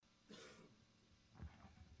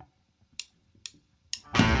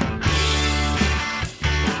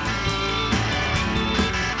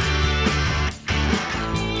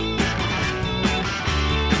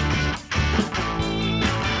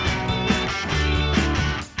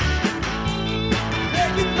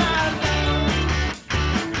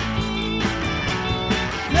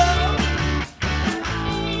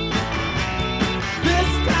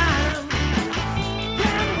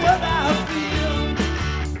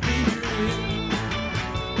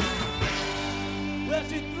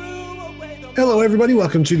Hello, everybody.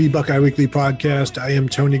 Welcome to the Buckeye Weekly Podcast. I am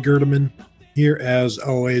Tony Gerdeman, here as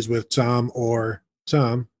always with Tom Orr.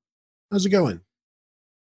 Tom, how's it going?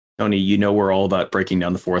 Tony, you know we're all about breaking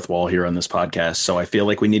down the fourth wall here on this podcast, so I feel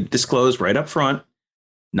like we need to disclose right up front,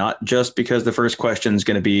 not just because the first question is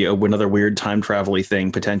going to be another weird time travel-y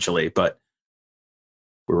thing potentially, but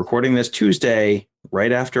we're recording this Tuesday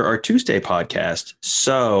right after our Tuesday podcast,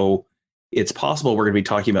 so it's possible we're going to be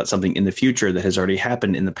talking about something in the future that has already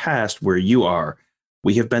happened in the past where you are.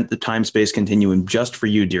 We have bent the time-space continuum just for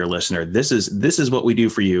you, dear listener. This is what we do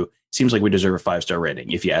for you. Seems like we deserve a 5-star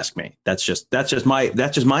rating, if you ask me. That's just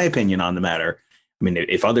my opinion on the matter. I mean,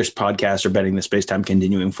 if other podcasts are bending the space-time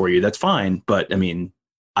continuum for you, that's fine. But I mean,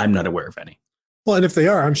 I'm not aware of any. Well, and if they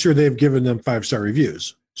are, I'm sure they've given them 5-star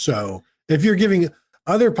reviews. So if you're giving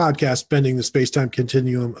other podcasts bending the space-time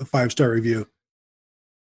continuum a 5-star review,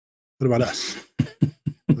 what about us?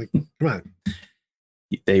 Like, come on.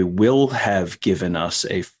 They will have given us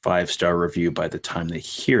a 5-star review by the time they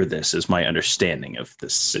hear this, is my understanding of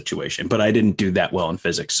this situation. But I didn't do that well in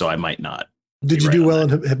physics, so I might not. Did you do well in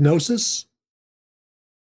hypnosis?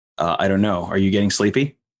 I don't know. Are you getting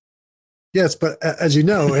sleepy? Yes, but as you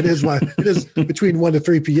know, it is between 1 to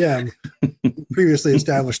 3 p.m. previously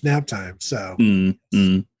established nap time. So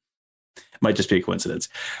might just be a coincidence.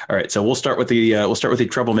 All right, so we'll start with the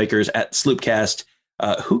troublemakers at Sloopcast.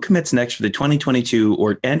 Who commits next for the 2022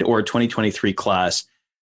 or 2023 class?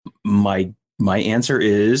 My answer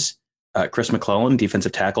is Chris McClellan,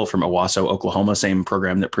 defensive tackle from Owasso, Oklahoma, same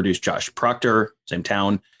program that produced Josh Proctor, same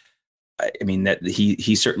town. I mean, that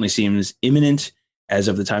he certainly seems imminent as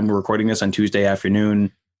of the time we're recording this on Tuesday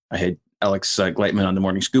afternoon. I had Alex Gleitman on the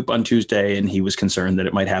Morning Scoop on Tuesday, and he was concerned that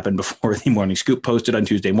it might happen before the Morning Scoop posted on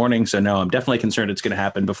Tuesday morning. So now I'm definitely concerned it's going to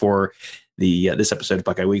happen before this episode of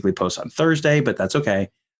Buckeye Weekly posts on Thursday, but that's okay.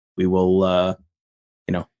 We will,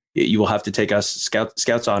 you will have to take us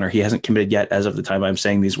Scout's honor. He hasn't committed yet as of the time I'm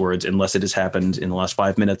saying these words, unless it has happened in the last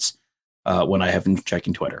 5 minutes when I have been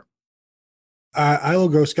checking Twitter. I will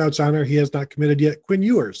go Scout's honor. He has not committed yet. Quinn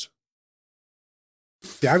Ewers.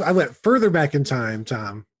 Yeah, I went further back in time,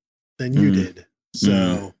 Tom, than you did.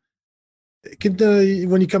 So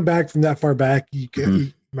when you come back from that far back, you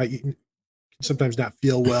might sometimes not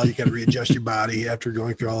feel well. You got to readjust your body after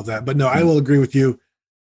going through all of that. But no, I will agree with you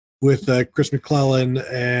with Chris McClellan,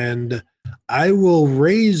 and I will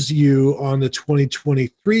raise you on the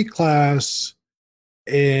 2023 class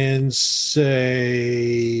and say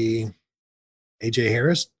AJ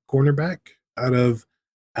Harris, cornerback out of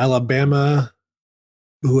Alabama,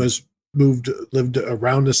 who has lived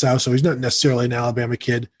around the South. So he's not necessarily an Alabama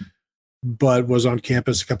kid, but was on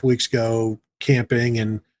campus a couple weeks ago camping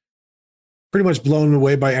and pretty much blown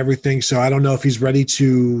away by everything. So I don't know if he's ready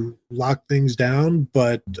to lock things down,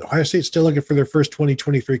 but Ohio State's still looking for their first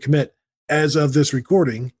 2023 commit as of this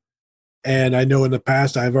recording. And I know in the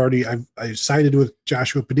past I sided with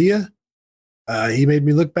Joshua Padilla. He made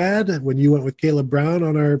me look bad when you went with Caleb Brown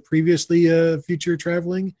on our previously future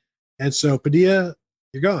traveling. And so Padilla,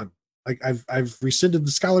 you're gone. Like I've rescinded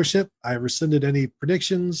the scholarship. I rescinded any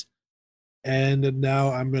predictions. And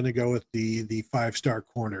now I'm going to go with the 5-star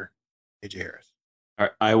corner, AJ Harris. All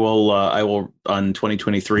right, I will on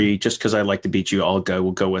 2023, just because I like to beat you, we'll go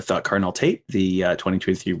with Carnell Tate, the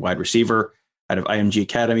 2023 wide receiver out of IMG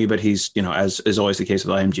Academy. But he's, as is always the case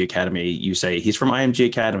with IMG Academy, you say he's from IMG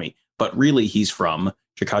Academy, but really he's from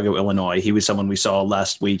Chicago, Illinois. He was someone we saw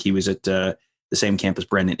last week. He was at the same camp as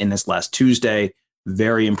Brandon Innes last Tuesday.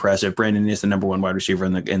 Very impressive. Brandon is the number 1 wide receiver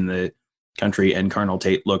in the country, and Carnell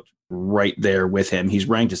Tate looked right there with him. He's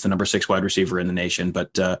ranked as the number 6 wide receiver in the nation,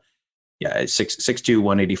 but 6'2",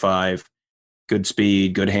 185, good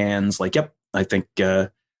speed, good hands. Like, yep, I think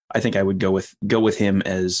I would go with him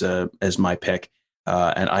as my pick,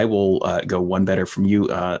 and I will go one better from you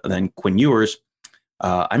than Quinn Ewers.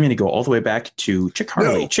 I'm going to go all the way back to Chick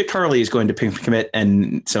Harley. No. Chick Harley is going to commit,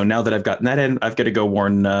 and so now that I've gotten that in, I've got to go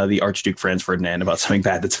warn the Archduke Franz Ferdinand about something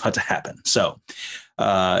bad that's about to happen. So,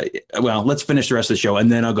 let's finish the rest of the show,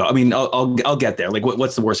 and then I'll go. I mean, I'll get there. Like,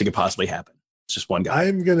 what's the worst that could possibly happen? It's just one guy.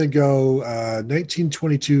 I'm going to go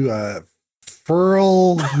 1922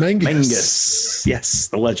 Furl Mengus. Yes,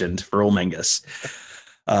 the legend, Furl Mengus.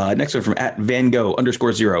 Next one from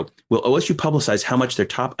 @VanGo_0. Will OSU publicize how much their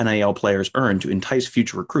top NIL players earn to entice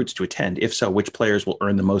future recruits to attend? If so, which players will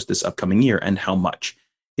earn the most this upcoming year and how much?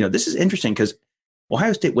 This is interesting because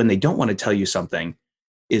Ohio State, when they don't want to tell you something,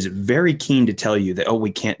 is very keen to tell you that, oh,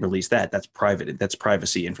 we can't release that. That's private. That's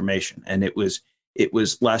privacy information. And it was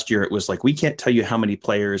last year. It was like, we can't tell you how many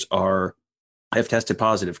players have tested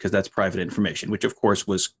positive because that's private information, which of course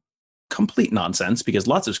was complete nonsense because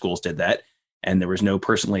lots of schools did that. and there was no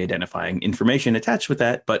personally identifying information attached with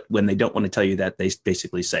that. But when they don't want to tell you that, they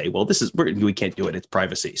basically say, well, we can't do it. It's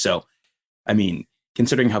privacy. So, I mean,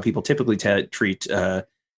 considering how people typically treat,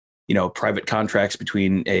 private contracts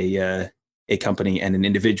between a company and an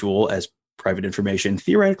individual as private information,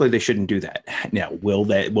 theoretically, they shouldn't do that. Now, will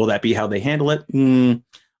that be how they handle it?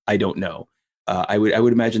 I don't know. I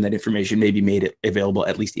would imagine that information may be made available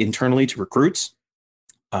at least internally to recruits.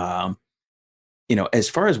 As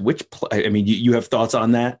far as you have thoughts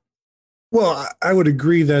on that? Well, I would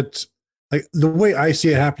agree that, like, the way I see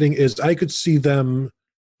it happening is I could see them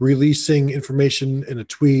releasing information in a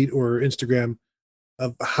tweet or Instagram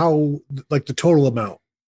of how, like, the total amount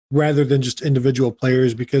rather than just individual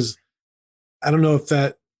players, because I don't know if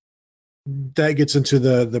that gets into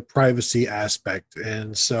the privacy aspect.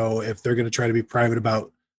 And so if they're going to try to be private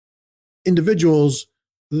about individuals,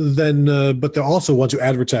 then but they'll also want to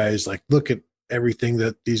advertise, like, look at everything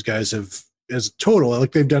that these guys have as a total,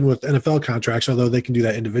 like they've done with NFL contracts, although they can do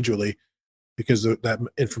that individually because that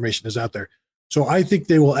information is out there. So I think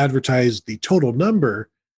they will advertise the total number,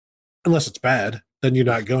 unless it's bad, then you're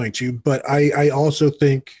not going to. But I also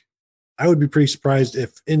think I would be pretty surprised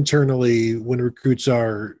if internally, when recruits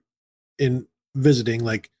are in visiting,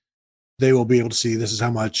 like, they will be able to see, this is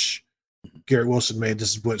how much Garrett Wilson made,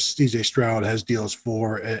 this is what CJ Stroud has deals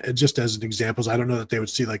for. And just as an example, I don't know that they would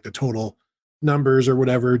see, like, the total numbers or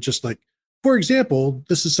whatever, just like, for example,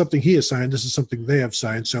 this is something he has signed, this is something they have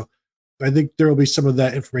signed. So I think there will be some of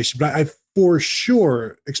that information, but I for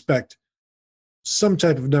sure expect some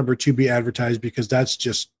type of number to be advertised, because that's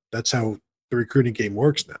how the recruiting game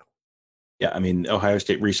works now. Yeah, I mean, Ohio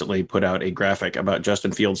State recently put out a graphic about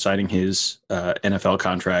Justin Fields signing his NFL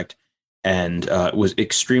contract, and was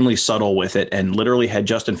extremely subtle with it, and literally had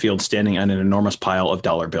Justin Fields standing on an enormous pile of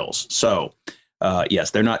dollar bills. So, yes,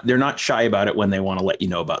 they're not shy about it when they want to let you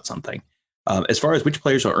know about something. As far as which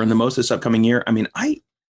players will earn the most this upcoming year, I mean, I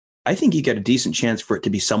think you get a decent chance for it to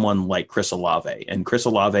be someone like Chris Olave, and Chris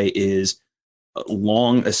Olave is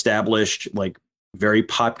long established, like, very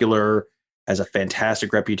popular, has a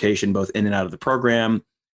fantastic reputation both in and out of the program,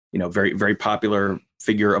 very, very popular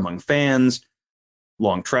figure among fans,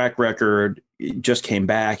 long track record, just came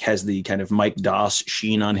back, has the kind of Mike Doss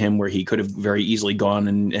sheen on him where he could have very easily gone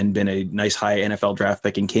and been a nice high NFL draft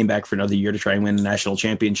pick and came back for another year to try and win a national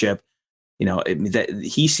championship. That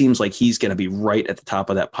he seems like he's going to be right at the top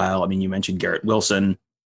of that pile. I mean, you mentioned Garrett Wilson.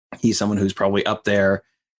 He's someone who's probably up there.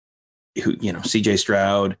 CJ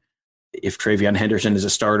Stroud. If Travion Henderson is a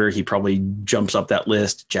starter, he probably jumps up that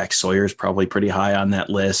list. Jack Sawyer's probably pretty high on that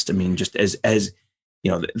list. I mean, just as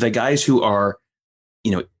the guys who are,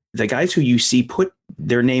 the guys who you see put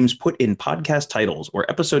their names put in podcast titles or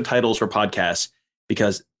episode titles for podcasts,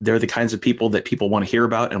 because they're the kinds of people that people want to hear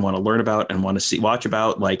about and want to learn about and want to watch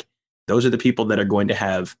about. Like, those are the people that are going to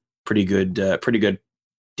have pretty good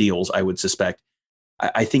deals, I would suspect.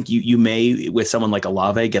 I think you may, with someone like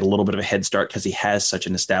Olave, get a little bit of a head start because he has such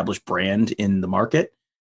an established brand in the market,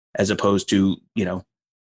 as opposed to,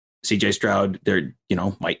 CJ Stroud. There,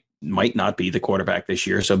 might not be the quarterback this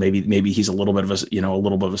year, so maybe he's a little bit of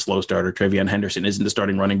a slow starter. Travion Henderson isn't the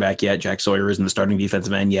starting running back yet. Jack Sawyer isn't the starting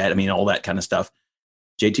defensive end yet. I mean, all that kind of stuff.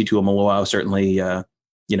 JT Tuimoloau certainly,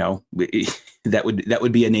 that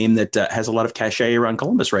would be a name that has a lot of cachet around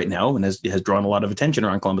Columbus right now, and has drawn a lot of attention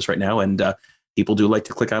around Columbus right now, and people do like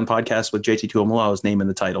to click on podcasts with JT Tuimoloau's name in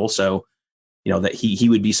the title. So, that he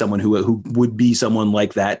would be someone who would be someone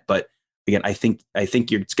like that. But again, I think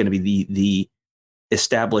it's going to be the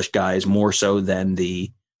established guys more so than the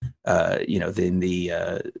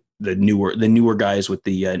newer guys with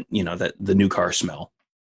the new car smell.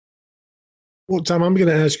 Well, Tom, I'm going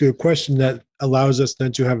to ask you a question that allows us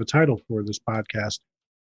then to have a title for this podcast.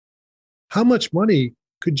 How much money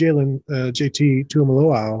could JT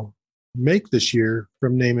Tuimoloau make this year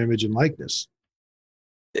from name, image, and likeness?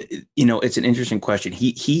 It's an interesting question.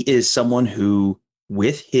 He is someone who,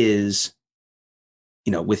 with his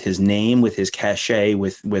name, with his cachet,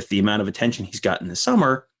 with the amount of attention he's gotten this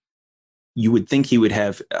summer, you would think he would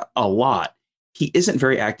have a lot. He isn't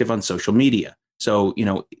very active on social media. So,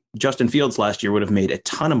 Justin Fields last year would have made a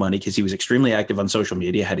ton of money because he was extremely active on social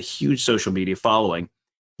media, had a huge social media following.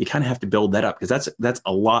 You kind of have to build that up, because that's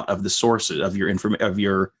a lot of the sources of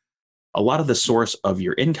your a lot of the source of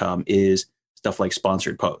your income is stuff like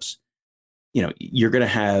sponsored posts. You're going to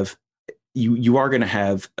have, you are going to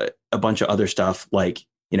have a bunch of other stuff like,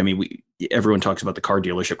 everyone talks about the car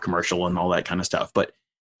dealership commercial and all that kind of stuff, but,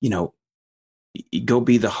 go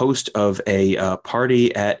be the host of a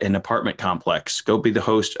party at an apartment complex, go be the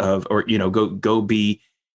host of, or, go be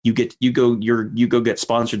you go get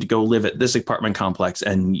sponsored to go live at this apartment complex,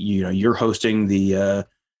 and you're hosting the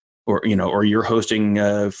or you're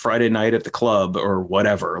hosting Friday night at the club or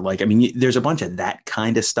whatever. Like, I mean, there's a bunch of that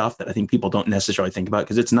kind of stuff that I think people don't necessarily think about,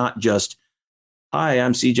 because it's not just, hi,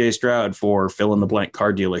 I'm CJ Stroud for fill in the blank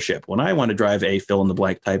car dealership. When I want to drive a fill in the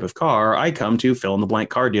blank type of car, I come to fill in the blank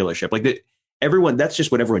car dealership. Like that's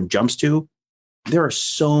just what everyone jumps to. There are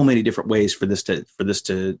so many different ways for this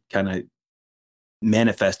to kind of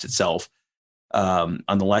manifest itself. On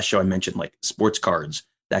the last show, I mentioned like sports cards,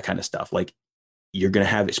 that kind of stuff. Like, you're going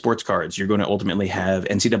to have sports cards. You're going to ultimately have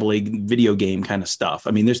NCAA video game kind of stuff.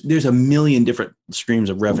 I mean, there's a million different streams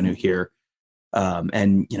of revenue here.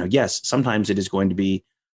 And, yes, sometimes it is going to be,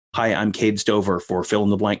 hi, I'm Cade Stover for fill in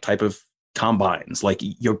the blank type of combines. Like,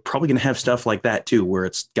 you're probably going to have stuff like that too, where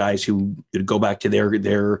it's guys who go back to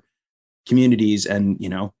their communities, and,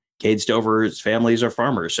 Cade Stover's families are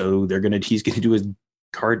farmers. So he's going to do his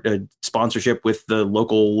card sponsorship with the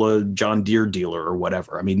local John Deere dealer or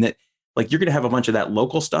whatever. I mean, like, you're going to have a bunch of that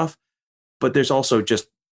local stuff, but there's also just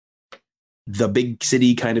the big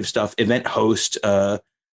city kind of stuff, event host, influencer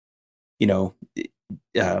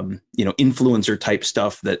type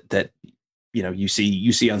stuff that you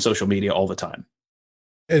see on social media all the time.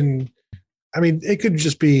 And I mean, it could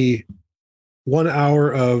just be 1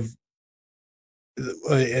 hour of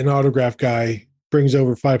an autograph guy brings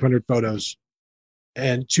over 500 photos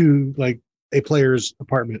and to like a player's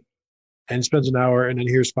apartment and spends an hour, and then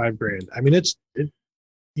here's $5,000. I mean,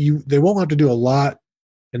 they won't have to do a lot,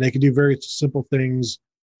 and they can do very simple things.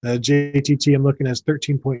 JTT, I'm looking at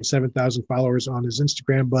 13.7 thousand followers on his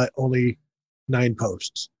Instagram, but only 9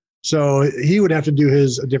 posts. So he would have to do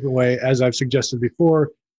his a different way, as I've suggested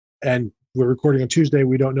before. And we're recording on Tuesday.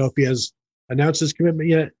 We don't know if he has announced his commitment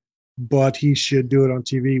yet, but he should do it on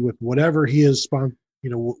TV with whatever he is,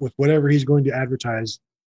 with whatever he's going to advertise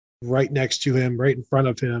right next to him, right in front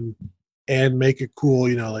of him, and make it cool,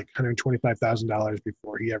 like $125,000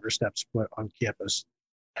 before he ever steps foot on campus.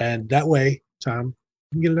 And that way, Tom,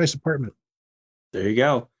 you can get a nice apartment. There you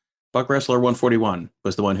go. Buck Wrestler 141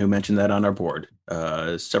 was the one who mentioned that on our board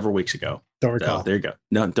several weeks ago. Don't recall. So, there you go.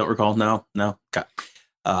 No, don't recall. No. Okay.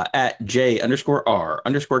 At J_R_K3,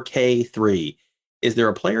 is there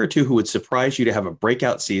a player or two who would surprise you to have a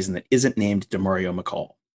breakout season that isn't named DeMario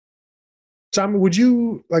McCall? Tom, would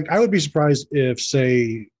you I would be surprised if,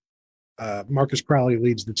 say, Marcus Crowley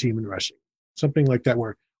leads the team in rushing, something like that,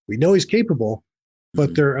 where we know he's capable,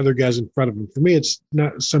 but there are other guys in front of him. For me, it's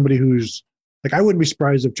not somebody who's like, I wouldn't be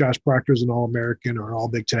surprised if Josh Proctor's an All-American or an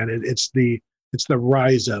All-Big Ten. It's the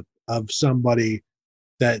rise up of somebody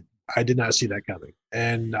that I did not see that coming.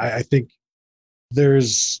 And I think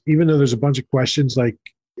even though there's a bunch of questions, like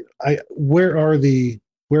where are the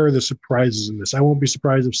surprises in this? I won't be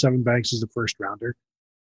surprised if Sevyn Banks is the first rounder.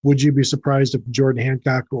 Would you be surprised if Jordan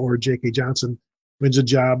Hancock or J.K. Johnson wins a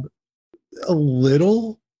job? A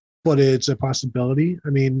little, but it's a possibility. I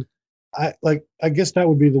mean, I guess that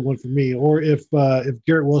would be the one for me. Or if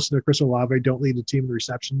Garrett Wilson or Chris Olave don't lead the team in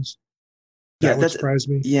receptions, that would surprise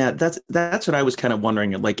me. Yeah, that's what I was kind of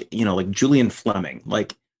wondering. Like Julian Fleming.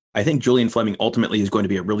 Like, I think Julian Fleming ultimately is going to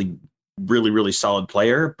be a really, really, really solid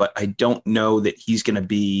player, but I don't know that he's going to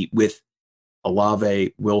be with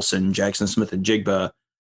Olave, Wilson, Jackson Smith, and Jigba,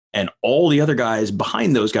 and all the other guys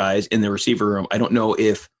behind those guys in the receiver room. I don't know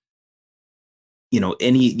if,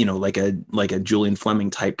 any, like a Julian Fleming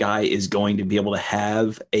type guy is going to be able to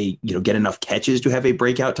have get enough catches to have a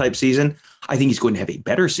breakout type season. I think he's going to have a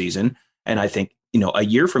better season. And I think, a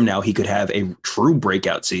year from now, he could have a true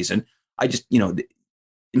breakout season. I just,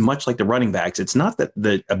 much like the running backs, it's not that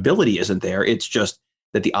the ability isn't there. It's just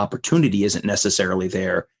that the opportunity isn't necessarily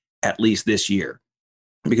there, at least this year.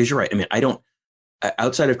 Because you're right. I mean,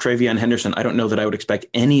 outside of Travion Henderson, I don't know that I would expect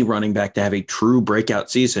any running back to have a true breakout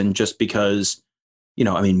season, just because,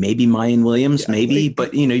 maybe Mayan Williams,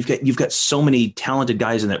 but you've got so many talented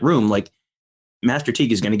guys in that room. Like, Master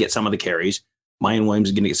Teague is going to get some of the carries. Mayan Williams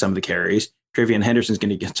is going to get some of the carries. Travion Henderson is going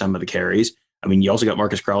to get some of the carries. You also got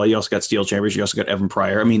Marcus Crowley. You also got Steele Chambers. You also got Evan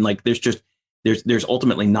Pryor. There's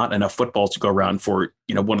ultimately not enough footballs to go around for,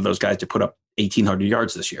 one of those guys to put up 1,800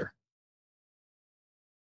 yards this year.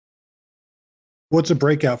 What's a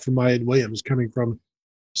breakout for Mayan Williams coming from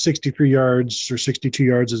 63 yards or 62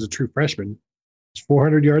 yards as a true freshman? Is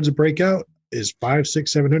 400 yards a breakout? Is 500, 600,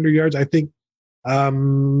 700 yards? I think,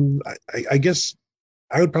 I guess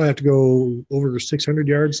I would probably have to go over 600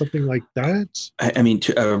 yards, something like that.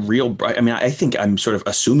 I think I'm sort of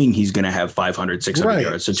assuming he's going to have 500, 600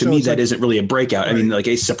 yards. So to me, that isn't really a breakout. Right. Like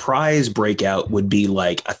a surprise breakout would be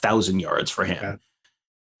like 1,000 yards for him.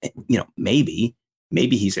 Yeah. Maybe.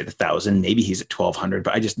 maybe he's at 1,000, maybe he's at 1,200,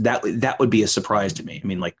 but I just, that would be a surprise to me. I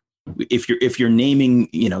mean, like if you're naming,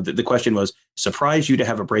 the question was surprise you to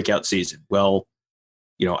have a breakout season. Well,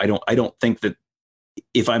 I don't think that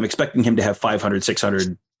if I'm expecting him to have 500,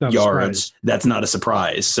 600 yards, that's not a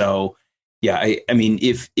surprise. So yeah, I mean,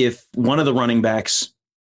 if one of the running backs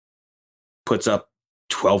puts up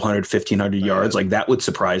 1,200, 1,500 yards, like that would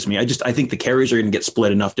surprise me. I think the carries are going to get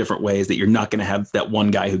split enough different ways that you're not going to have that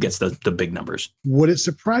one guy who gets the big numbers. Would it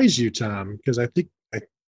surprise you, Tom? Because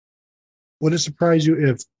would it surprise you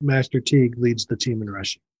if Master Teague leads the team in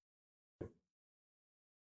rushing?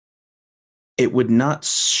 It would not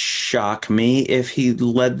shock me if he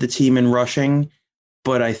led the team in rushing,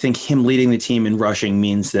 but I think him leading the team in rushing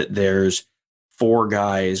means that there's 4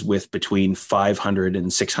 guys with between 500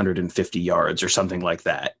 and 650 yards or something like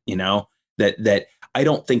that, that I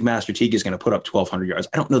don't think Master Teague is going to put up 1,200 yards.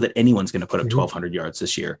 I don't know that anyone's going to put up 1,200 yards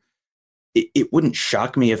this year. It wouldn't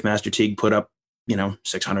shock me if Master Teague put up,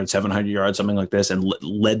 600, 700 yards, something like this, and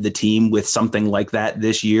led the team with something like that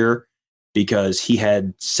this year, because he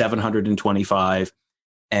had 725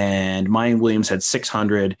 and Mayan Williams had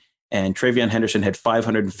 600 and Travion Henderson had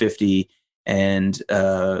 550 and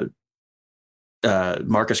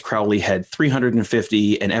Marcus Crowley had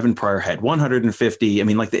 350 and Evan Pryor had 150. I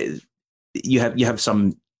mean, like you have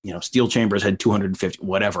some, Steel Chambers had 250,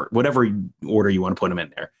 whatever order you want to put them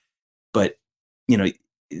in there. But,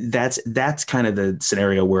 that's kind of the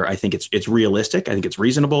scenario where I think it's realistic. I think it's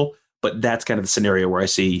reasonable, but that's kind of the scenario where I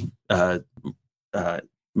see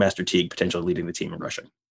Master Teague potentially leading the team in rushing.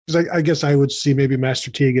 Because I guess I would see maybe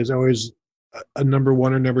Master Teague is always a number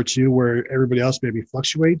 1 or number 2 where everybody else maybe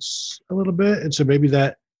fluctuates a little bit. And so maybe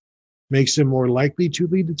that makes him more likely to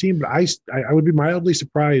lead the team. But I would be mildly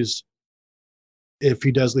surprised if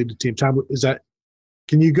he does lead the team. Tom,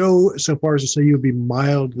 can you go so far as to say you would be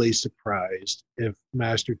mildly surprised if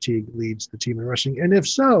Master Teague leads the team in rushing? And if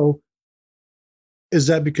so, is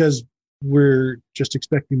that because we're just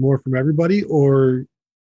expecting more from everybody, or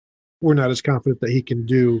we're not as confident that he can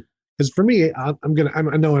do? Because for me, I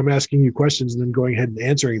know I'm asking you questions and then going ahead and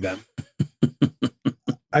answering them.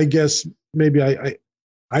 I guess maybe I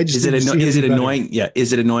just is it annoying? Yeah,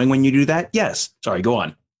 is it annoying when you do that? Yes. Sorry, go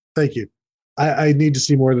on. Thank you. I need to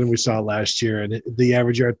see more than we saw last year, and the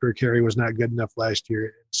average yard per carry was not good enough last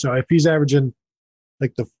year. So if he's averaging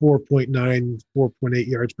like the 4.9, 4.8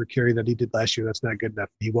 yards per carry that he did last year, that's not good enough.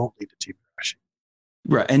 He won't lead the team in rushing.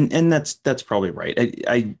 Right, and that's probably right.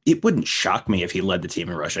 It wouldn't shock me if he led the team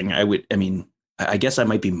in rushing. I guess I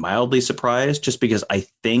might be mildly surprised just because I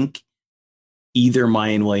think either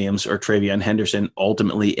Mayan Williams or Travion Henderson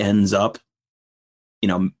ultimately ends up,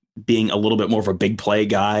 being a little bit more of a big play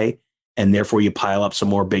guy, and therefore you pile up some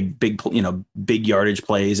more big yardage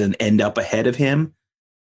plays and end up ahead of him.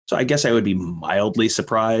 So I guess I would be mildly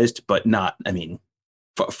surprised, but not,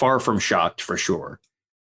 far from shocked for sure.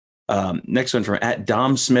 Next one from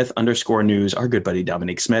 @DomSmith_news, our good buddy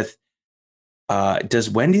Dominique Smith. Does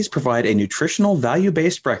Wendy's provide a nutritional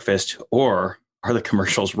value-based breakfast, or are the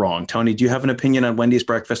commercials wrong? Tony, do you have an opinion on Wendy's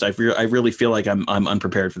breakfast? I really feel like I'm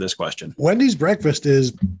unprepared for this question. Wendy's breakfast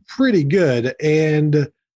is pretty good.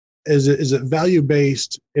 And is it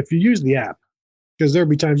value-based if you use the app? Because there'll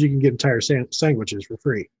be times you can get entire sandwiches for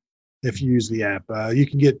free if you use the app. You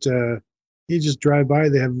can get, you just drive by,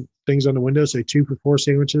 they have things on the window, say 2 for $4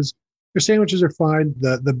 sandwiches. Your sandwiches are fine.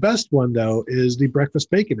 The best one, though, is the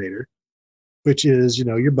breakfast Baconator, which is,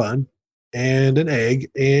 your bun and an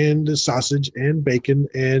egg and a sausage and bacon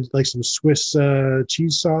and like some Swiss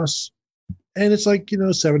cheese sauce. And it's like,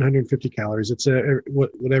 750 calories. It's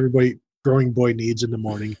what everybody growing boy needs in the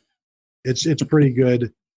morning. It's pretty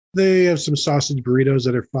good. They have some sausage burritos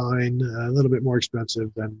that are fine, a little bit more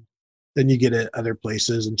expensive than you get at other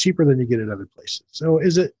places and cheaper than you get at other places. So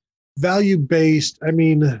is it value-based?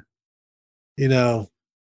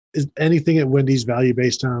 Is anything at Wendy's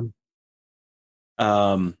value-based, Tom?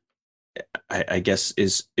 I guess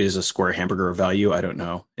is a square hamburger of value? I don't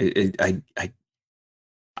know. I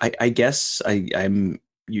guess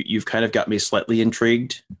you've kind of got me slightly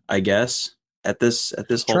intrigued, I guess, at this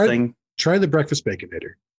whole thing. Try the breakfast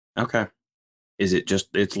Baconator. Okay. Is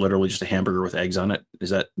it's literally just a hamburger with eggs on it?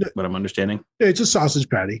 Is that what I'm understanding? It's a sausage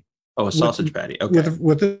patty. Oh, a sausage patty. Okay.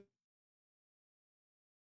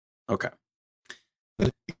 Okay.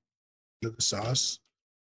 The sauce,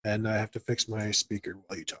 and I have to fix my speaker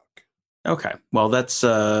while you talk. Okay. Well, that's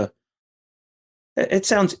it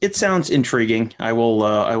sounds intriguing. I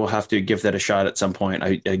will have to give that a shot at some point.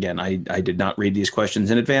 I did not read these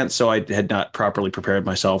questions in advance, so I had not properly prepared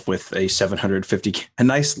myself with a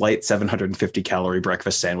nice light 750 calorie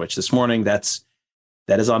breakfast sandwich this morning. That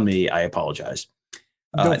is on me. I apologize.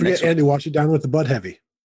 Don't forget Andy, wash it down with the Bud Heavy.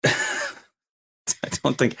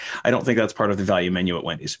 I don't think that's part of the value menu at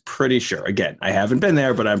Wendy's. Pretty sure. Again, I haven't been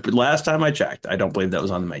there, but last time I checked, I don't believe that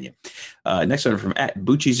was on the menu. Next one from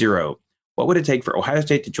 @Bucci0. What would it take for Ohio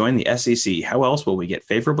State to join the SEC? How else will we get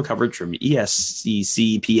favorable coverage from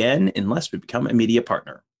ESCCPN unless we become a media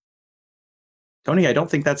partner? Tony, I don't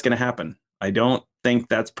think that's going to happen. I don't think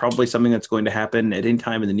that's probably something that's going to happen at any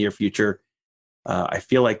time in the near future. I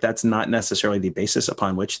feel like that's not necessarily the basis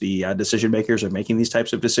upon which the decision makers are making these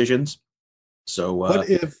types of decisions. So what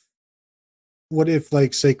if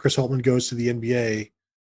like, say Chris Holtmann goes to the NBA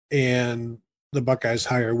and the Buckeyes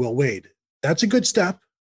hire Will Wade? That's a good step.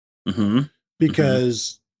 Mm-hmm.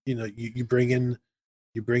 Because you bring in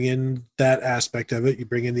that aspect of it, you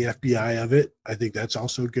bring in the FBI of it. I think that's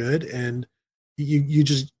also good, and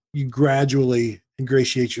you gradually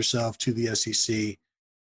ingratiate yourself to the SEC,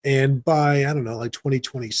 and by I don't know, like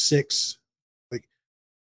 2026, like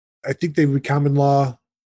I think they would common law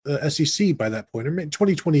SEC by that point, or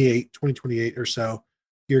 2028 or so.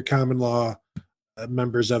 You're common law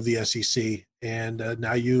members of the SEC. And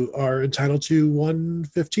now you are entitled to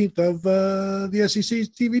 1/15 of the SEC's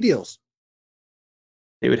TV deals.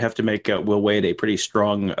 They would have to make Will Wade a pretty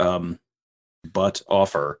strong butt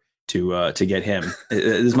offer to get him.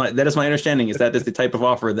 That is my understanding. Is that is the type of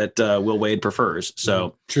offer that Will Wade prefers.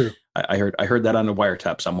 So true. I heard that on a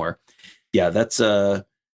wiretap somewhere. Yeah, that's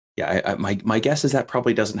my guess is that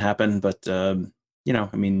probably doesn't happen. But I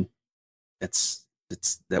mean, it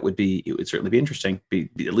would certainly be interesting.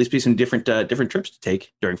 At least be some different trips to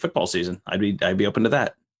take during football season. I'd be open to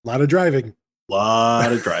that. A lot of driving.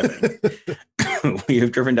 We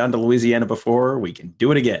have driven down to Louisiana before. We can do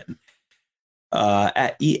it again.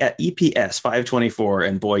 At EPS 524,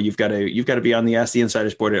 and boy, you've got to be on the Ask the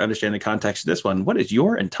Insiders board to understand the context of this one. What is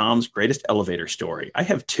your and Tom's greatest elevator story? I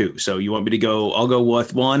have two, so you want me to go? I'll go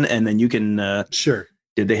with one, and then you can. Sure.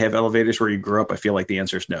 Did they have elevators where you grew up? I feel like the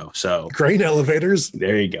answer is no. So grain elevators.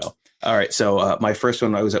 There you go. All right. So my first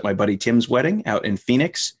one, I was at my buddy Tim's wedding out in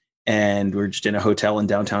Phoenix, and we're just in a hotel in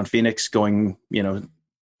downtown Phoenix, going,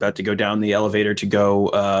 about to go down the elevator to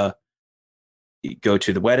go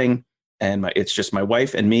to the wedding, and it's just my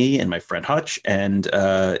wife and me and my friend Hutch, and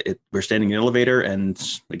we're standing in the elevator, and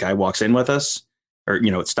the guy walks in with us, or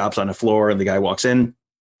it stops on the floor, and the guy walks in.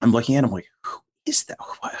 I'm looking at him like, who is that?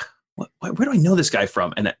 Where do I know this guy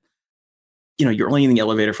from? And you're only in the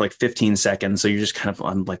elevator for like 15 seconds, so you're just kind of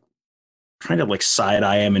on like trying to like side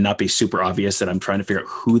eye him and not be super obvious that I'm trying to figure out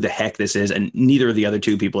who the heck this is. And neither of the other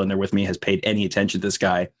two people in there with me has paid any attention to this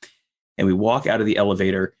guy. And we walk out of the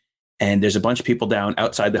elevator, and there's a bunch of people down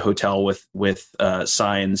outside the hotel with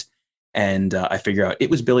signs. And I figure out it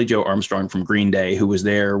was Billy Joe Armstrong from Green Day, who was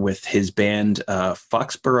there with his band,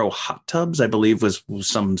 Foxborough Hot Tubs, I believe was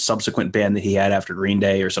some subsequent band that he had after Green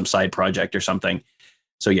Day, or some side project or something.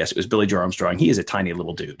 So yes, it was Billy Joe Armstrong. He is a tiny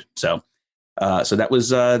little dude. So that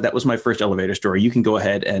was my first elevator story. You can go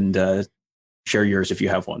ahead and share yours if you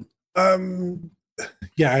have one.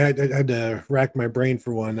 Yeah, I had to rack my brain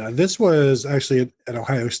for one. This was actually at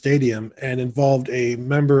Ohio Stadium and involved a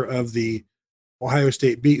member of the Ohio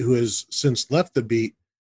State beat who has since left the beat.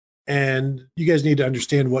 And you guys need to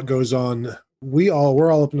understand what goes on. We're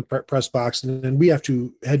all up in the press box, and then we have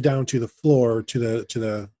to head down to the floor, to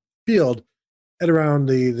the field at around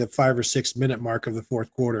the 5 or 6 minute mark of the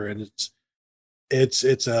fourth quarter. And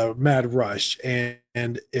it's a mad rush.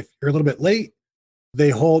 And if you're a little bit late,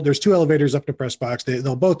 there's two elevators up in the press box.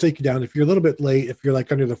 They'll both take you down. If you're a little bit late, if you're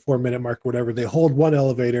like under the 4 minute mark or whatever, they hold one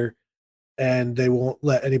elevator, and they won't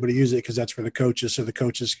let anybody use it because that's for the coaches, so the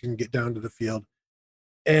coaches can get down to the field.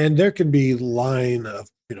 And there can be line of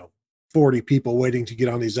 40 people waiting to get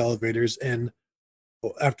on these elevators. And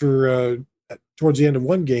after towards the end of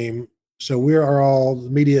one game, so the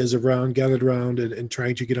media is gathered around and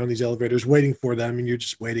trying to get on these elevators, waiting for them, and you're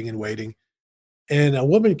just waiting and waiting. And a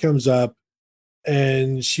woman comes up,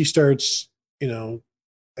 and she starts, I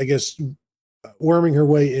guess, worming her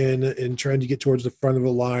way in and trying to get towards the front of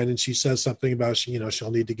the line. And she says something about,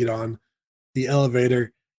 she'll need to get on the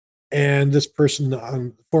elevator. And this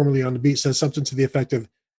person formerly on the beat says something to the effect of,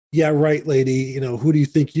 "Yeah, right, lady. Who do you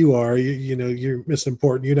think you are? You're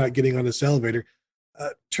misimportant. You're not getting on this elevator."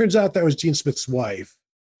 Turns out that was Gene Smith's wife.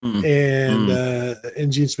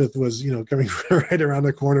 And Gene Smith was, coming right around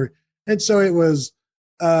the corner. And so it was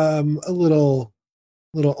a little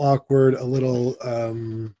awkward, a little,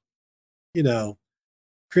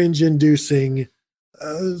 cringe-inducing,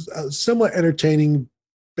 somewhat entertaining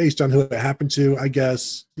based on who it happened to, I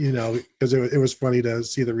guess, because it was funny to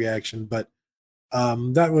see the reaction. But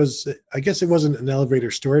that was, I guess it wasn't an elevator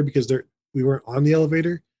story because we weren't on the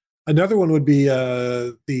elevator, Another one would be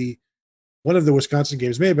the one of the Wisconsin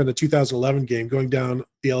games, may have been the 2011 game, going down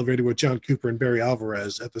the elevator with John Cooper and Barry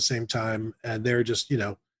Alvarez at the same time, and they're just,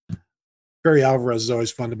 Barry Alvarez is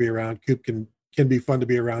always fun to be around. Coop can be fun to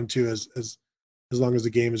be around too, as long as the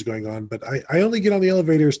game is going on. But I only get on the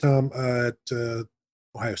elevators, Tom, at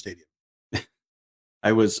Ohio Stadium.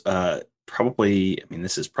 I was probably, I mean,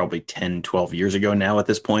 this is probably 10, 12 years ago now at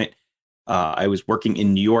this point. I was working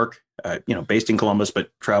in New York, based in Columbus, but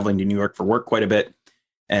traveling to New York for work quite a bit,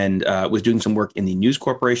 and was doing some work in the News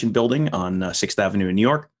Corporation building on 6th Avenue in New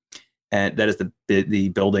York. And that is the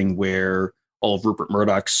building where all of Rupert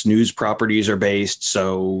Murdoch's news properties are based.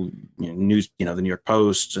 So news, the New York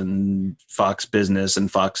Post and Fox Business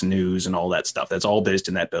and Fox News and all that stuff. That's all based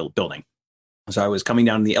in that building. So I was coming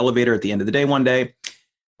down the elevator at the end of the day one day,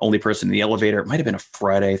 only person in the elevator. It might have been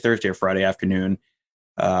a Thursday or Friday afternoon,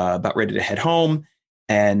 about ready to head home.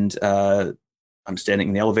 And I'm standing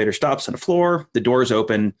in the elevator, stops on the floor, the doors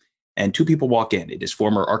open, and two people walk in. It is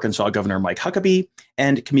former Arkansas Governor Mike Huckabee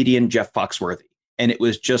and comedian Jeff Foxworthy. And it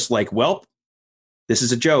was just like, well, this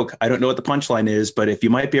is a joke. I don't know what the punchline is, but if you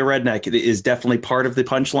might be a redneck, it is definitely part of the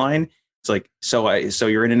punchline. It's like, so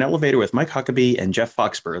you're in an elevator with Mike Huckabee and Jeff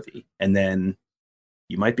Foxworthy, and then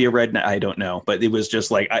you might be a redneck. I don't know, but it was just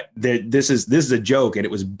like, this is a joke, and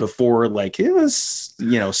it was before it was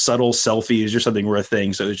subtle selfies or something were a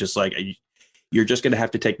thing. So it was just like, you're just going to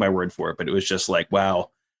have to take my word for it. But it was just like,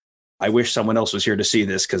 wow, I wish someone else was here to see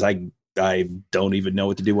this, because I don't even know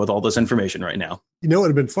what to do with all this information right now. It would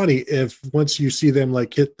have been funny if once you see them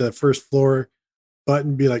hit the first floor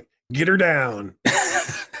button, be like, get her down.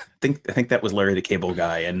 I think that was Larry the Cable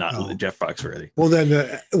Guy and not Jeff Foxworthy. Well, then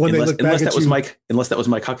when they look back unless that was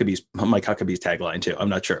Mike Huckabee's tagline too. I'm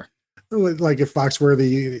not sure. Like if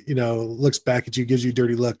Foxworthy, looks back at you, gives you a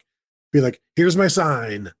dirty look, be like, "Here's my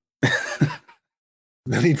sign."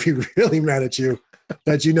 Then he'd be really mad at you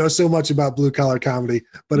that you know so much about blue collar comedy,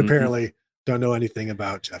 but apparently don't know anything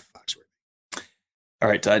about Jeff Foxworthy. All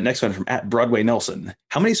right, next one from @Broadway Nelson.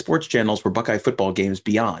 How many sports channels were Buckeye football games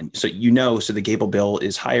beyond? So the cable bill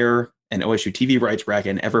is higher, and OSU TV rights rack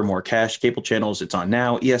in ever more cash. Cable channels it's on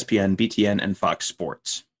now: ESPN, BTN, and Fox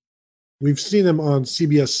Sports. We've seen them on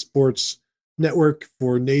CBS Sports Network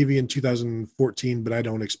for Navy in 2014, but I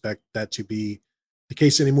don't expect that to be the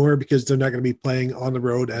case anymore, because they're not going to be playing on the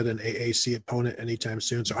road at an AAC opponent anytime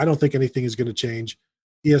soon. So I don't think anything is going to change.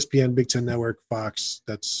 ESPN, Big Ten Network, Fox,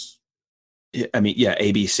 that's...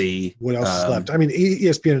 ABC. What else is left?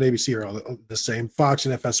 ESPN and ABC are all the same. Fox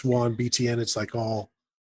and FS1, BTN, it's like all...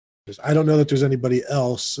 I don't know that there's anybody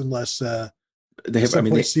else unless they have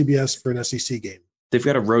CBS for an SEC game. They've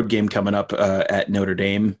got a road game coming up at Notre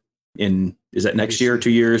Dame is that next year or 2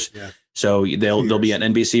 years? Yeah. So they'll be on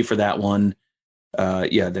NBC for that one.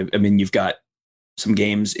 You've got some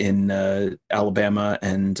games in Alabama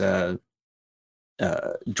and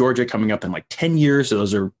Georgia coming up in 10 years. So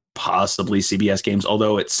those are possibly CBS games,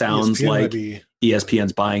 although it sounds like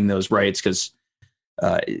ESPN's buying those rights, because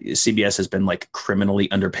CBS has been criminally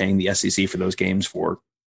underpaying the SEC for those games for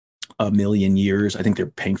a million years. I think they're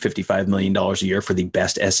paying $55 million a year for the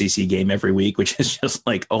best SEC game every week, which is just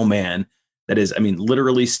oh man, that is,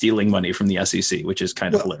 literally stealing money from the SEC, which is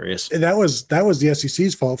kind of hilarious. And that was the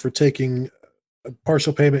SEC's fault for taking a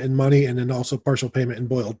partial payment in money and then also partial payment in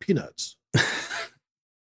boiled peanuts.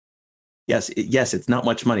 Yes, it's not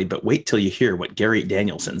much money, but wait till you hear what Gary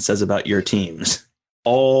Danielson says about your teams.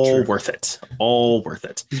 All worth it. All worth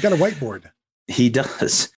it. He's got a whiteboard. He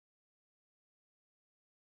does.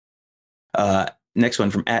 Next one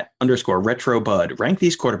from @_RetroBud. Rank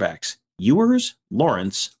these quarterbacks: Ewers,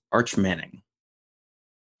 Lawrence, Arch Manning.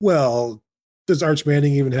 Well, does Arch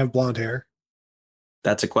Manning even have blonde hair?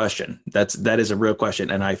 That's a question. That is a real question,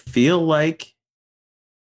 and I feel like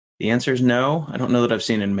the answer is no. I don't know that I've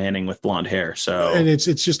seen a Manning with blonde hair. So, and it's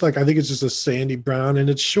just I think it's just a sandy brown, and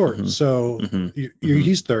it's short. Mm-hmm. So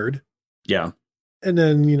he's third. Yeah. And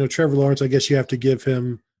then Trevor Lawrence, I guess you have to give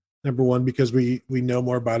him number one because we know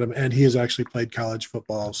more about him, and he has actually played college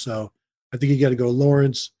football. So I think you got to go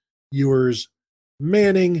Lawrence, Ewers,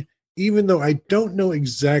 Manning, even though I don't know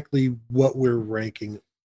exactly what we're ranking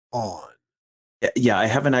on. Yeah, I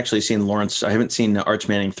haven't actually seen Lawrence. I haven't seen Arch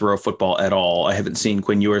Manning throw a football at all. I haven't seen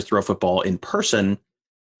Quinn Ewers throw a football in person.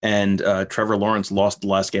 And Trevor Lawrence lost the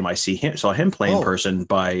last game I saw him play in person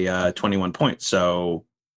by 21 points. So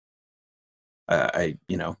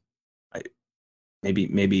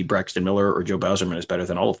maybe Braxton Miller or Joe Bauserman is better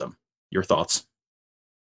than all of them. Your thoughts?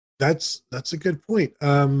 That's a good point.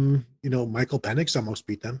 Michael Penix almost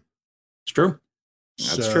beat them. It's true.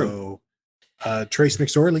 That's true. Trace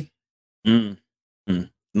McSorley.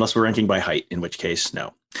 Unless we're ranking by height, in which case,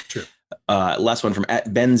 no. True. Last one from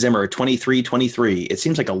 @BenZimmer2323. It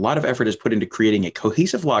seems like a lot of effort is put into creating a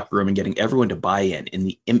cohesive locker room and getting everyone to buy in. In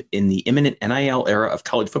the imminent NIL era of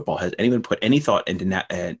college football, has anyone put any thought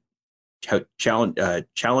into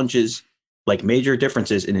challenges like major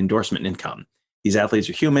differences in endorsement income? These athletes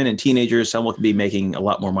are human and teenagers. Some will be making a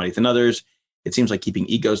lot more money than others. It seems like keeping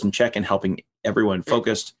egos in check and keeping everyone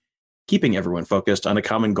focused on a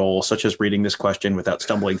common goal, such as reading this question without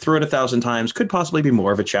stumbling through it 1,000 times, could possibly be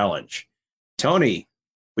more of a challenge. Tony,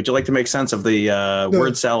 would you like to make sense of the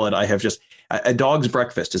word salad I have just... A dog's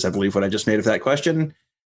breakfast is, I believe, what I just made of that question.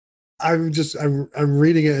 I'm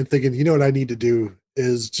reading it and thinking, you know what I need to do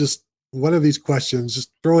is just one of these questions,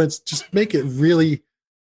 just throw it, just make it really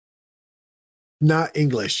not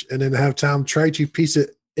English, and then have Tom try to piece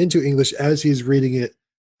it into English as he's reading it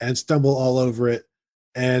and stumble all over it.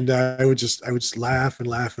 And I would just laugh and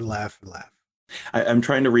laugh and laugh and laugh. I'm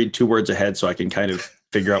trying to read 2 words ahead so I can kind of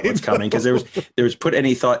figure out what's coming, because there was put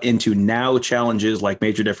any thought into now challenges like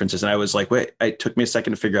major differences, and I was like, wait, it took me a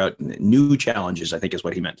second to figure out new challenges, I think is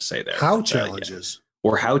what he meant to say there. How challenges.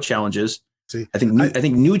 Or how challenges. See, I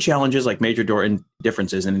think new challenges like major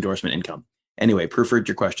differences in endorsement income. Anyway, proofread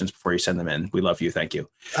your questions before you send them in. We love you. Thank you.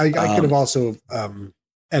 I could have also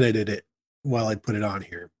edited it while I put it on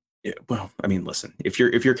here. Yeah, well, I mean, listen, if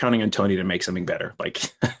you're counting on Tony to make something better,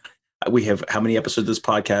 like we have how many episodes of this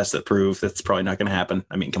podcast that prove that's probably not going to happen?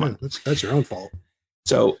 I mean, come on. That's your own fault.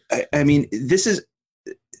 So, I mean,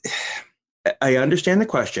 I understand the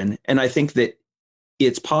question, and I think that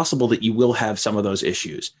it's possible that you will have some of those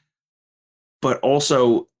issues, but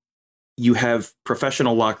also you have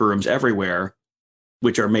professional locker rooms everywhere,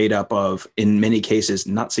 which are made up of, in many cases,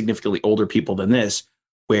 not significantly older people than this,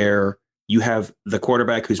 where you have the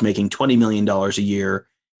quarterback who's making $20 million a year,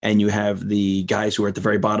 and you have the guys who are at the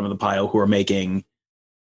very bottom of the pile who are making,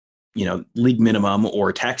 league minimum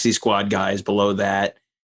or taxi squad guys below that.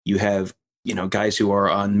 You have, guys who are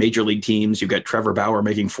on major league teams. You've got Trevor Bauer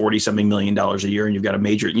making $40-something million a year, and you've got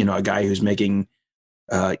a guy who's making,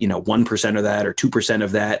 1% of that or 2%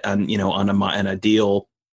 of that on a deal,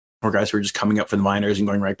 or guys who are just coming up from the minors and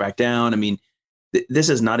going right back down. I mean, this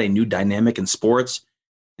is not a new dynamic in sports.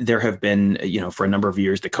 There have been, for a number of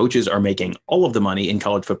years, the coaches are making all of the money in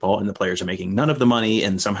college football and the players are making none of the money.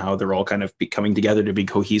 And somehow they're all kind of coming together to be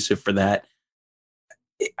cohesive for that.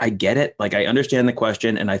 I get it. Like, I understand the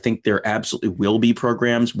question. And I think there absolutely will be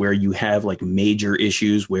programs where you have like major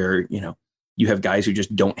issues where, you have guys who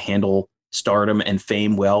just don't handle stardom and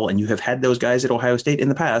fame well. And you have had those guys at Ohio State in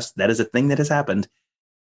the past. That is a thing that has happened.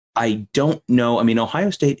 I don't know. I mean, Ohio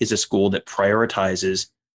State is a school that prioritizes,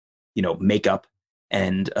 makeup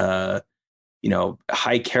and,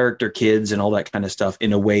 high character kids and all that kind of stuff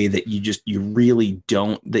in a way that you really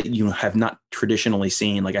don't, that you have not traditionally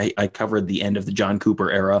seen. Like I covered the end of the John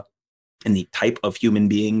Cooper era, and the type of human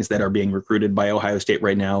beings that are being recruited by Ohio State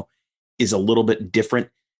right now is a little bit different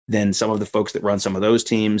than some of the folks that run some of those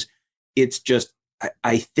teams. It's just,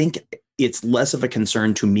 I think it's less of a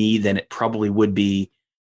concern to me than it probably would be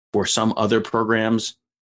for some other programs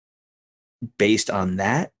based on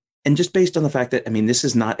that. And just based on the fact that, I mean, this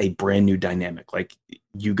is not a brand new dynamic. Like,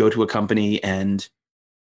 you go to a company and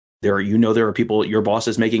there are people, your boss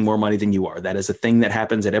is making more money than you are. That is a thing that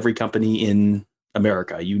happens at every company in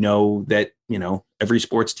America. That, every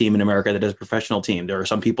sports team in America that has a professional team, there are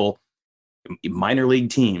some people, minor league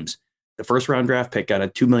teams, the first round draft pick got a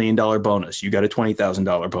 $2 million bonus. You got a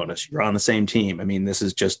 $20,000 bonus. You're on the same team. I mean, this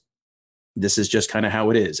is just kind of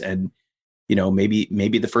how it is. And,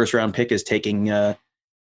 maybe the first round pick is taking,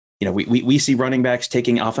 we see running backs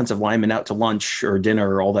taking offensive linemen out to lunch or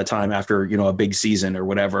dinner all that time after, a big season or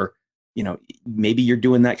whatever. Maybe you're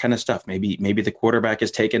doing that kind of stuff. Maybe the quarterback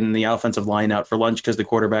is taking the offensive line out for lunch because the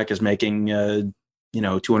quarterback is making,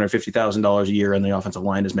 $250,000 a year and the offensive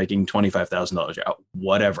line is making $25,000 out,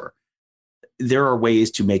 whatever. There are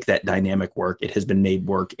ways to make that dynamic work. It has been made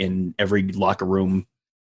work in every locker room,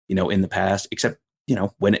 in the past, except,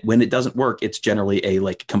 when it doesn't work, it's generally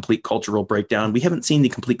a complete cultural breakdown. We haven't seen the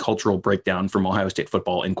complete cultural breakdown from Ohio State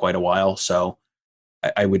football in quite a while. So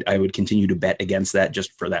I would continue to bet against that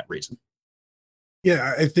just for that reason.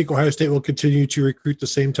 Yeah, I think Ohio State will continue to recruit the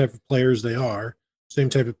same type of players they are, same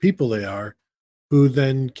type of people they are, who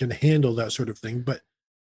then can handle that sort of thing. But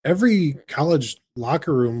every college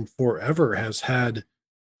locker room forever has had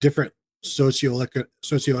different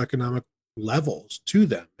socioeconomic levels to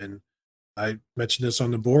them. And I mentioned this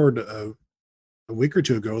on the board a week or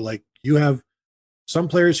two ago. Like, you have some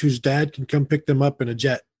players whose dad can come pick them up in a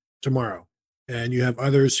jet tomorrow, and you have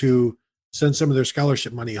others who send some of their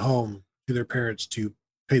scholarship money home to their parents to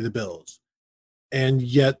pay the bills. And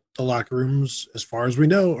yet the locker rooms, as far as we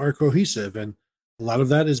know, are cohesive. And a lot of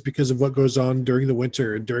that is because of what goes on during the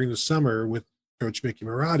winter and during the summer with Coach Mickey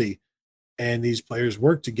Marotti. And these players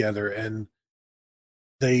work together and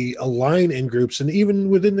they align in groups. And even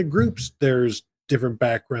within the groups, there's different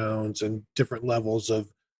backgrounds and different levels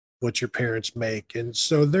of what your parents make. And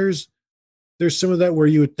so there's some of that where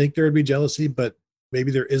you would think there would be jealousy, but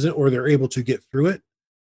maybe there isn't, or they're able to get through it.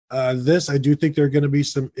 I do think there are going to be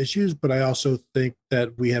some issues, but I also think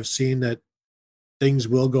that we have seen that things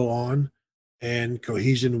will go on and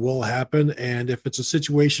cohesion will happen. And if it's a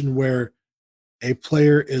situation where a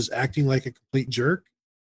player is acting like a complete jerk,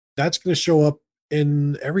 that's going to show up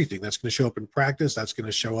in everything. That's going to show up in practice. That's going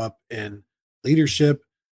to show up in leadership.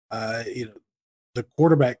 The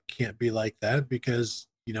quarterback can't be like that because,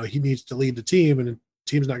 he needs to lead the team and the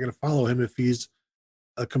team's not going to follow him if he's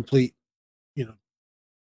a complete,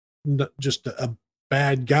 not just a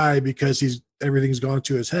bad guy because everything's gone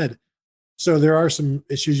to his head. So there are some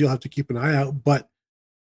issues you'll have to keep an eye out, but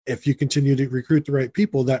if you continue to recruit the right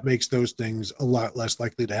people, that makes those things a lot less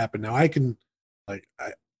likely to happen. Now I'm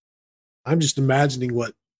just imagining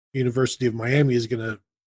what University of Miami is going to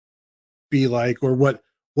be like, or what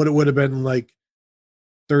it would have been like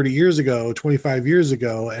 30 years ago, 25 years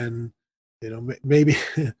ago. And, maybe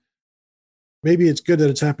it's good that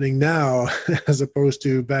it's happening now as opposed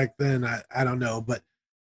to back then. I don't know, but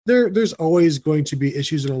there's always going to be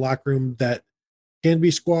issues in a locker room that can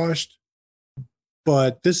be squashed,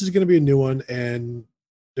 but this is going to be a new one. And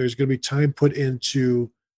there's going to be time put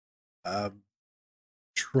into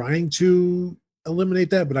trying to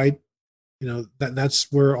eliminate that. But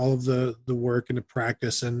that's where all of the work and the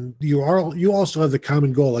practice, and you also have the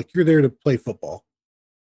common goal. Like, you're there to play football.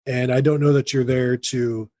 And I don't know that you're there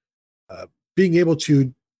to being able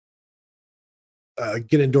to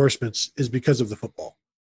get endorsements is because of the football.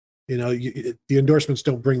 The endorsements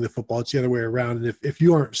don't bring the football. It's the other way around. And if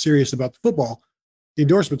you aren't serious about the football, the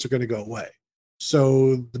endorsements are going to go away.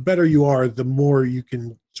 So the better you are, the more you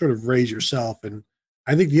can sort of raise yourself. And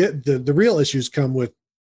I think the real issues come with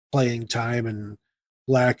playing time and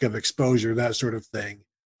lack of exposure, that sort of thing.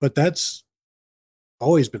 But that's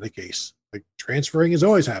always been the case. Like, transferring has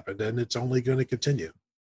always happened, and it's only going to continue.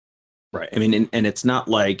 Right. I mean, and it's not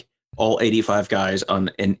like all 85 guys on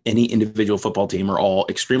any individual football team are all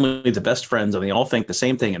extremely the best friends, and they all think the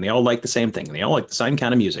same thing, and they all like the same thing, and they all like the same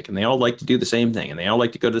kind of music, and they all like to do the same thing, and they all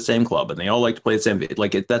like to go to the same club, and they all like to play the same.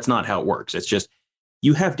 That's not how it works. It's just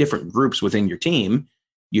you have different groups within your team.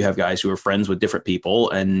 You have guys who are friends with different people,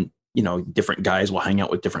 and different guys will hang out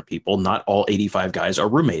with different people. Not all 85 guys are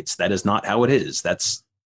roommates. That is not how it is. That's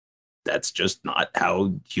just not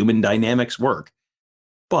how human dynamics work.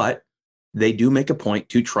 But they do make a point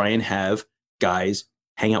to try and have guys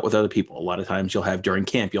hang out with other people. A lot of times during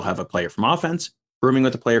camp, you'll have a player from offense rooming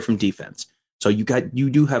with a player from defense. So you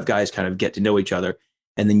do have guys kind of get to know each other.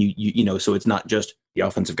 And then so it's not just the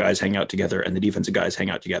offensive guys hang out together and the defensive guys hang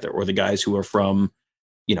out together, or the guys who are from,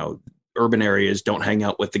 urban areas don't hang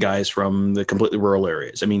out with the guys from the completely rural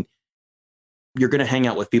areas. I mean, you're going to hang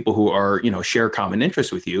out with people who are, share common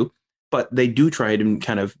interests with you, but they do try to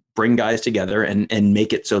kind of bring guys together and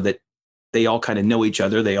make it so that they all kind of know each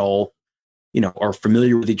other. They all, are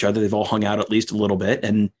familiar with each other. They've all hung out at least a little bit.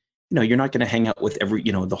 And, you're not going to hang out with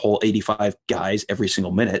the whole 85 guys every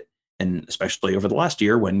single minute. And especially over the last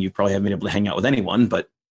year when you probably haven't been able to hang out with anyone, but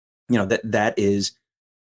that is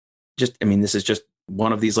just, this is just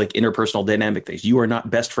one of these like interpersonal dynamic things. You are not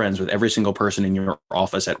best friends with every single person in your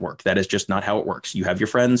office at work. That is just not how it works. You have your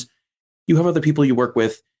friends, you have other people you work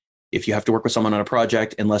with. If you have to work with someone on a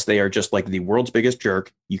project, unless they are just like the world's biggest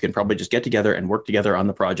jerk, you can probably just get together and work together on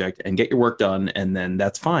the project and get your work done. And then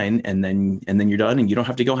that's fine. And then you're done and you don't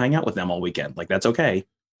have to go hang out with them all weekend. Like, that's okay.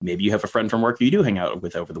 Maybe you have a friend from work you do hang out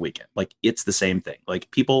with over the weekend. Like, it's the same thing. Like,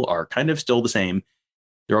 people are kind of still the same.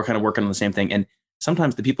 They're all kind of working on the same thing. And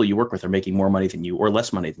sometimes the people you work with are making more money than you or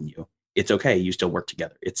less money than you. It's okay. You still work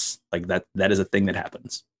together. It's like that is a thing that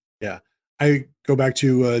happens. Yeah. I go back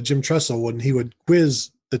to Jim Tressel when he would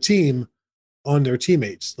quiz the team on their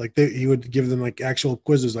teammates. Like, he would give them like actual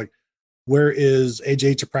quizzes, like, where is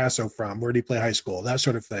AJ Taprasso from? Where did he play high school? That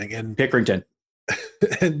sort of thing. And Pickerington.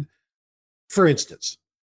 And for instance.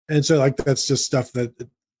 And so, like, that's just stuff that,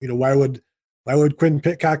 why would Quinn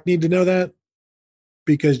Pitcock need to know that?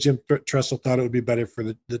 Because Jim Tressel thought it would be better for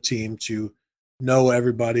the team to know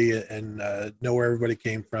everybody and know where everybody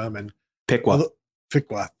came from. And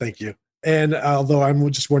Piqua, thank you. And although I'm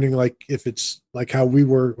just wondering, like, if it's like how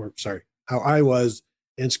I was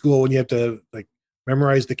in school when you have to like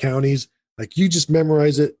memorize the counties, like, you just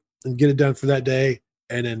memorize it and get it done for that day.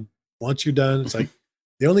 And then once you're done, it's like,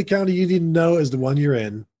 The only county you need to know is the one you're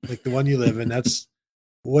in, like the one you live in. That's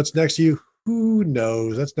what's next to you. Who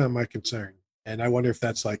knows? That's not my concern. And I wonder if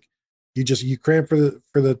that's like you cram for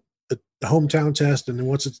the hometown test, and then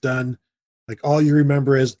once it's done, like all you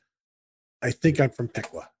remember is, I think I'm from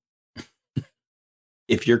Piqua.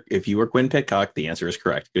 If you were Quinn Pitcock, the answer is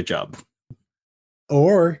correct. Good job.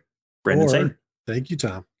 Or Brandon Sane. Thank you,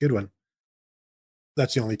 Tom. Good one.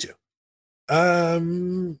 That's the only two.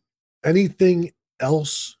 Anything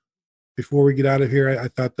else before we get out of here? I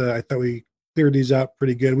thought we cleared these out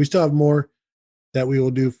pretty good. We still have more that we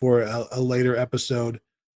will do for a later episode.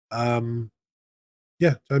 Yeah.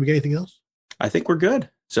 So, anything else? I think we're good.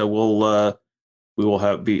 So we will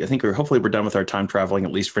hopefully we're done with our time traveling,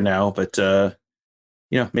 at least for now. But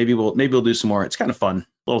maybe we'll do some more. It's kind of fun, a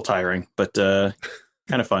little tiring, but kind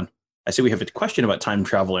of fun. I see we have a question about time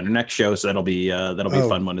travel in our next show, so that'll be a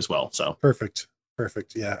fun one as well. So perfect.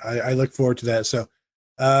 Yeah, I look forward to that. So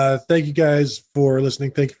thank you guys for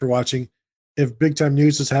listening. Thank you for watching. If big time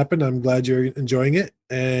news has happened, I'm glad you're enjoying it.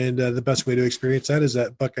 And the best way to experience that is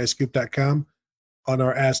at buckeyescoop.com on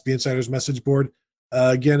our Ask the Insiders message board.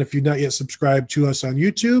 Again, if you've not yet subscribed to us on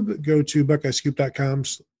YouTube, go to buckeyescoop.com,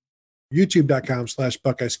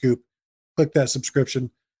 youtube.com/buckeyescoop. Click that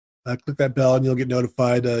subscription, click that bell, and you'll get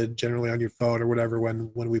notified generally on your phone or whatever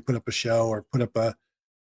when we put up a show or put up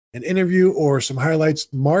an interview or some highlights.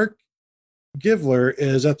 Mark Givler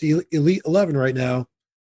is at the Elite 11 right now,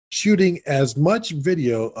 shooting as much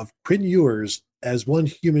video of Quinn Ewers as one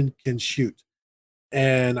human can shoot.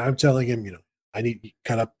 And I'm telling him, I need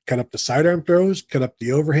cut up the sidearm throws, cut up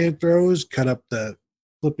the overhand throws, cut up the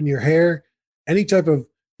flipping your hair, any type of,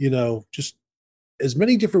 just as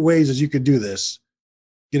many different ways as you could do this.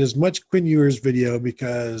 Get as much Quinn Ewers video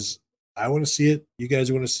because I want to see it. You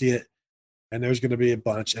guys want to see it. And there's going to be a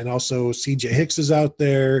bunch. And also CJ Hicks is out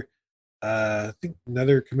there. I think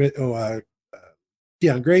another Deion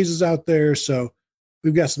Grays is out there. So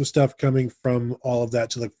we've got some stuff coming from all of that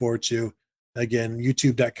to look forward to. Again,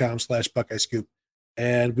 youtube.com/BuckeyeScoop.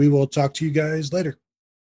 And we will talk to you guys later.